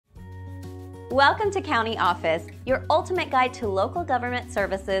Welcome to County Office, your ultimate guide to local government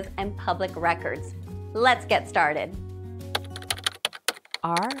services and public records. Let's get started.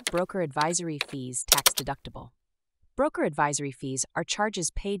 Are broker advisory fees tax-deductible? Broker advisory fees are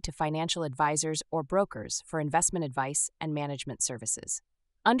charges paid to financial advisors or brokers for investment advice and management services.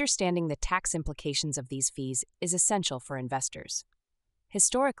 Understanding the tax implications of these fees is essential for investors.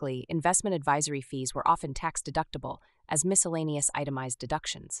 Historically, investment advisory fees were often tax-deductible as miscellaneous itemized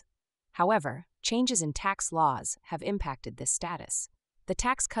deductions. However, changes in tax laws have impacted this status. The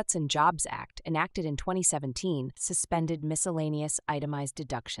Tax Cuts and Jobs Act, enacted in 2017, suspended miscellaneous itemized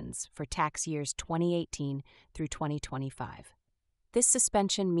deductions for tax years 2018 through 2025. This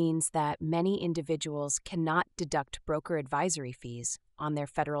suspension means that many individuals cannot deduct broker advisory fees on their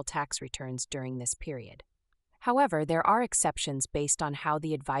federal tax returns during this period. However, there are exceptions based on how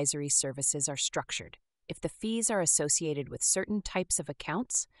the advisory services are structured. If the fees are associated with certain types of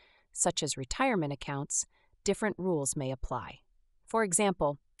accounts, such as retirement accounts, different rules may apply. For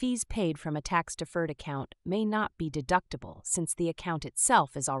example, fees paid from a tax-deferred account may not be deductible since the account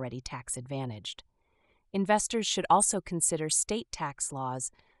itself is already tax-advantaged. Investors should also consider state tax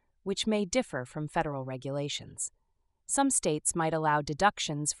laws, which may differ from federal regulations. Some states might allow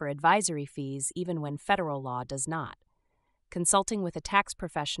deductions for advisory fees even when federal law does not. Consulting with a tax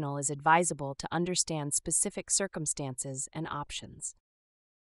professional is advisable to understand specific circumstances and options.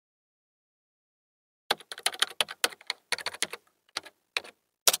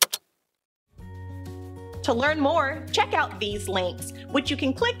 To learn more, check out these links, which you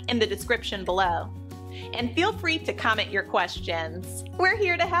can click in the description below. And feel free to comment your questions. We're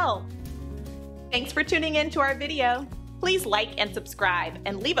here to help. Thanks for tuning in to our video. Please like and subscribe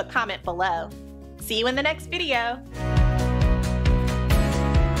and leave a comment below. See you in the next video.